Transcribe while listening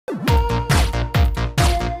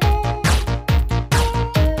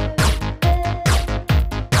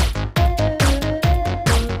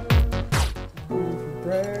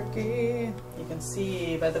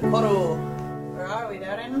by the Koro. Where are we,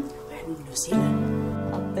 Darin? We're in New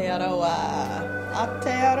Zealand. Aotearoa.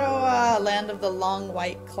 Aotearoa, land of the long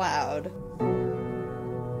white cloud.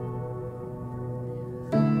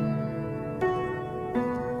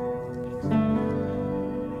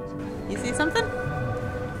 You see something?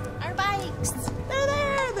 Our bikes. They're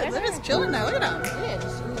there. They're just chilling now. Look at them. Yeah,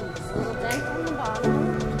 just a little dent on the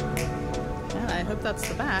bottom. I hope that's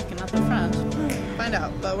the back and not the front. Find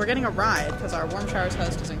out. But we're getting a ride because our Warm Showers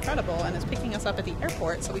host is incredible and is picking us up at the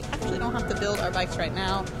airport, so we actually don't have to build our bikes right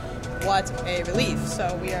now. What a relief.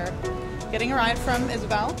 So we are getting a ride from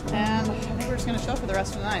Isabel, and I think we're just going to chill for the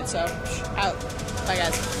rest of the night. So, out. Bye,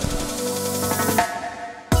 guys.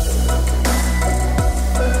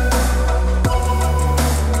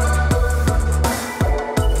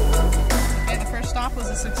 Was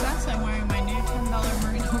a success. I'm wearing my new $10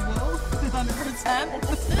 merino wool 100%.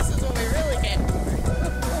 This is what we really came for.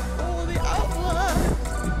 Oh, the outlook!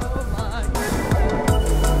 Oh my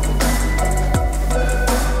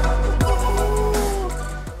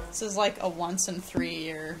god. This is like a once in 3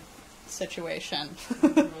 year situation.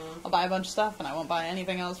 I'll buy a bunch of stuff and I won't buy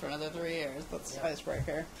anything else for another 3 years. That's the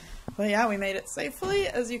icebreaker. But yeah, we made it safely,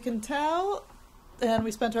 as you can tell. And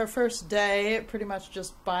we spent our first day pretty much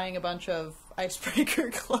just buying a bunch of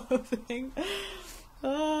icebreaker clothing.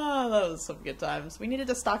 Oh, that was some good times. We needed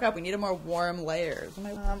to stock up. We needed more warm layers.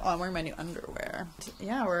 I'm wearing my new underwear.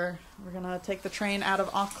 Yeah, we're gonna take the train out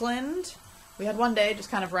of Auckland. We had one day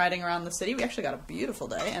just kind of riding around the city. We actually got a beautiful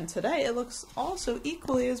day, and today it looks also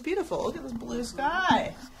equally as beautiful. Look at this blue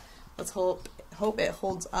sky. Let's hope it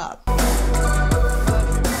holds up.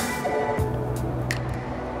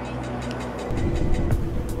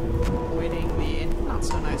 Waiting the not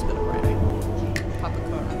so nice bit of riding.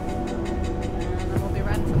 Papakura. And then we'll be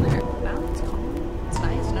riding from there. Now it's calm. It's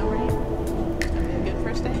nice, no rain. It's gonna be a good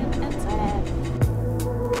first day in Ensign.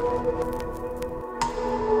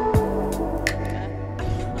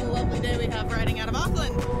 What a lovely day we have riding out of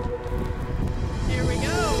Auckland. Here we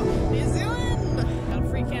go. New Zealand. Got a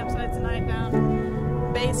free campsite tonight down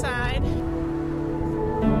Bayside.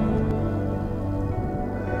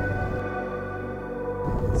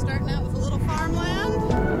 Starting out with a little farmland, a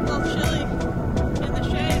little chilly in the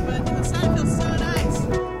shade, but in the sun it feels so nice.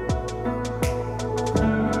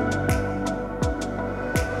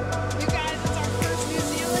 You guys, it's our first New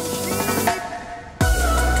Zealand sheep.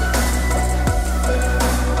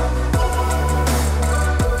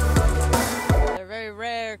 They're very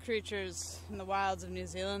rare creatures in the wilds of New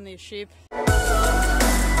Zealand, these sheep.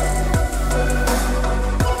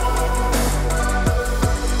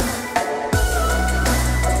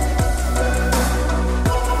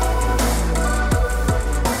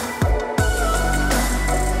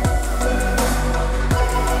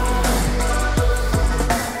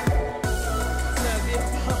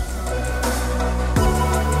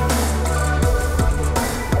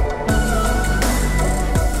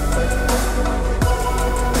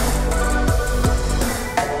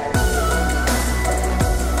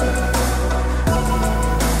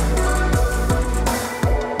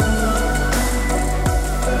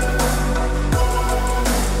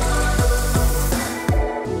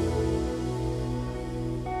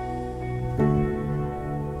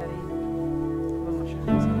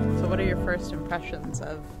 First impressions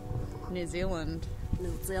of New Zealand.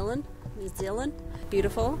 New Zealand.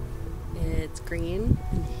 Beautiful. It's green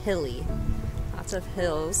and hilly. Lots of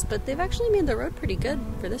hills, but they've actually made the road pretty good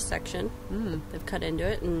for this section. They've cut into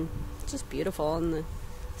it and it's just beautiful, and the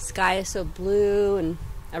sky is so blue and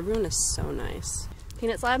everyone is so nice.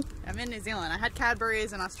 Peanut Slab? I'm in New Zealand. I had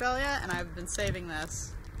Cadbury's in Australia and I've been saving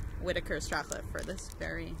this Whittaker's chocolate for this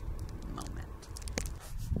very moment.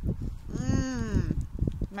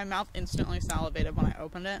 My mouth instantly salivated when I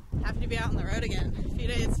opened it. Happy to be out on the road again. A few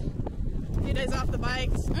days off the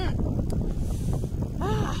bikes.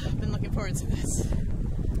 I've been looking forward to this.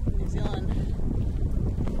 New Zealand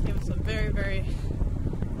gave us a very, very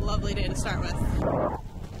lovely day to start with.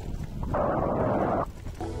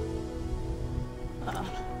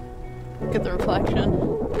 Look at the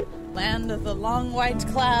reflection. Land of the long white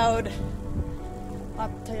cloud.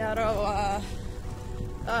 Aotearoa.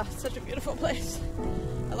 Such a beautiful place.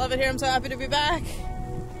 I love it here. I'm so happy to be back.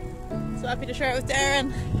 So happy to share it with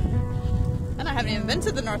Darin. And I haven't even been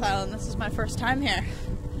to the North Island. This is my first time here.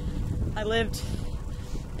 I lived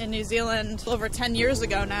in New Zealand over 10 years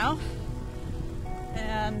ago now.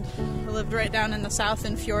 And I lived right down in the south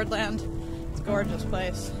in Fiordland. It's a gorgeous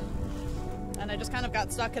place. And I just kind of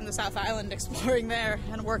got stuck in the South Island exploring there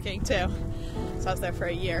and working too. So I was there for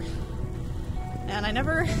a year. And I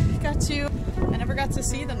never got to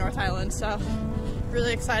see the North Island, so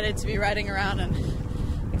really excited to be riding around and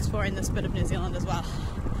exploring this bit of New Zealand as well.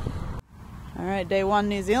 All right, day 1,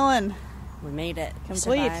 New Zealand. We made it.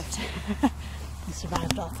 Complete. Survived. We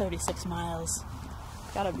survived all 36 miles.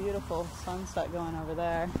 Got a beautiful sunset going over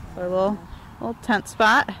there. Our little tent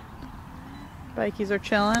spot. Bikies are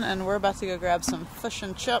chilling, and we're about to go grab some fish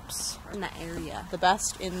and chips. In that area. The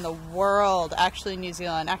best in the world. Actually, New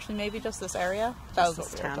Zealand. Actually, maybe just this area. That was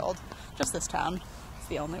what we were told. Just this town. It's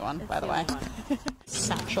the only one, by the way.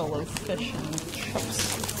 Satchel of fish and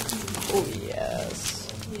chips. Oh, yes.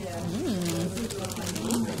 Yeah.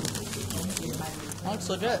 That looks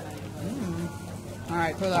legit.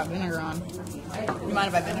 Alright, throw that vinegar on. You mind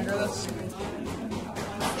if I vinegar this?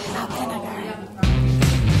 Not vinegar.